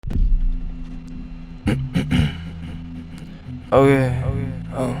Oh yeah.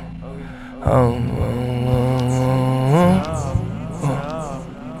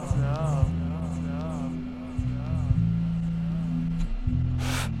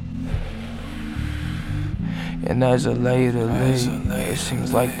 And as a later lead, it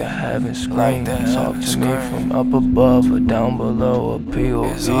seems like the heavens scream. Talk to me from up above or down below, a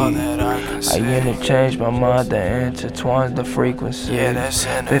POV. I interchange my mind that intertwines the frequency.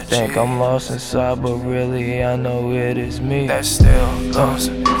 They think I'm lost inside, but really I know it is me.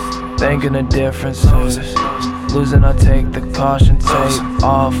 Thinking the differences, losing, I take the caution tape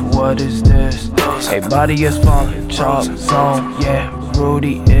off. What is this? A body is falling, chalk zone, yeah.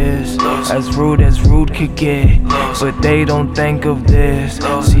 Rudy is as rude could get, but they don't think of this.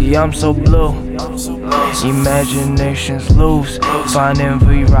 See, I'm so blue, imagination's loose, finding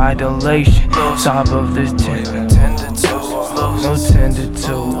revitalization. Top of this no tender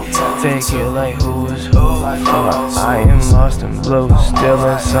to take it like who is who. I am lost in blue, still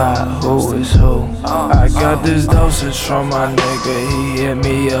inside. Who is who? I got this dosage from my nigga. He hit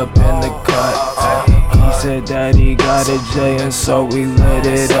me up in the cut. He said that he got a J and so we lit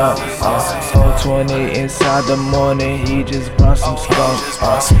it up. 420 inside the morning, he just brought some skunk.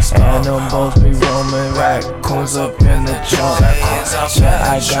 Animals be roaming, raccoons up in the trunk.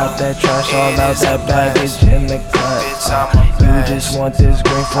 Yeah, I got that trash all out, that baggage in the cut. You just want this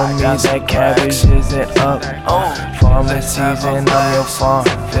green from me, that cabbage isn't up. Farming season, I'm your farm.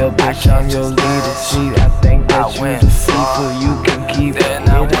 Feel bitch, I'm your leader. See, I think that you the people, you can keep it.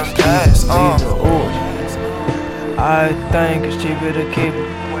 I think it's cheaper to keep it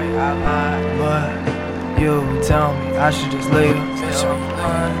the way I lie, but you tell me I should just leave.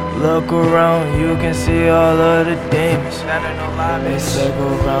 Look around, you can see all of the demons. They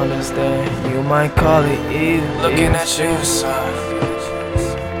circle around us there, you might call it evil. Looking at you, son.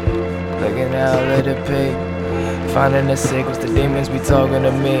 Looking at all of the pig. Finding the sickles, the demons be talking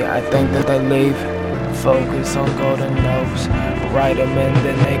to me. I think that they leave. Focus on golden notes, write them and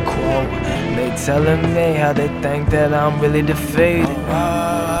then they quote. They telling me how they think that I'm really defeated.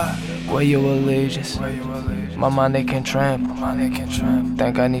 Where your allegiance? My mind they can trample.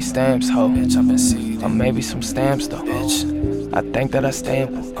 Think I need stamps, ho. Or maybe some stamps though. I think that I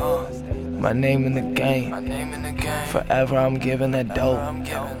stample my name in the game. Forever I'm giving that dope.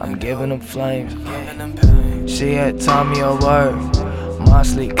 I'm giving them flames. She had taught me a word. My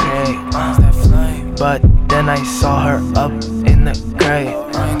sleep came, but then I saw her up in the grave.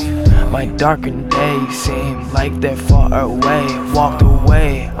 My darkened days seem like they're far away. Walked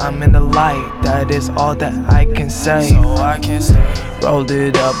away, I'm in the light. That is all that I can say. Rolled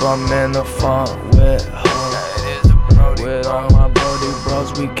it up, I'm in the front with all my brody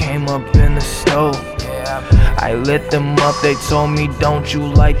bros. We came up in the stove. I lit them up, they told me don't you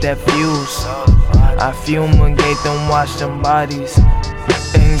light that fuse. I fumigate them, watch them bodies.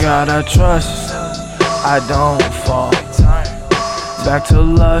 In God I trust, I don't fall back to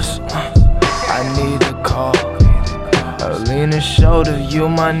lust. I need a call, a leaner shoulder. You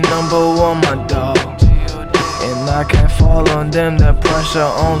my number one, my dog. And I can't fall on them, that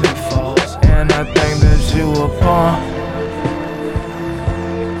pressure only falls. And I think that you a pawn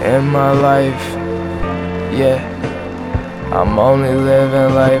in my life, yeah. I'm only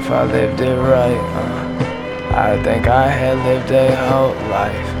living life, I lived it right. I think I had lived a whole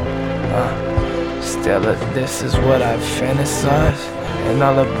life. Still, this is what I fantasize and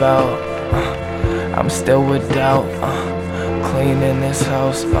all about. I'm still with doubt, cleaning this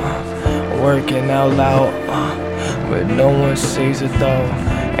house, working out loud, but no one sees it though.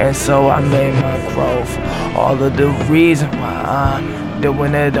 And so I made my growth all of the reason why I'm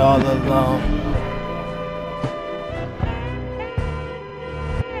doing it all alone.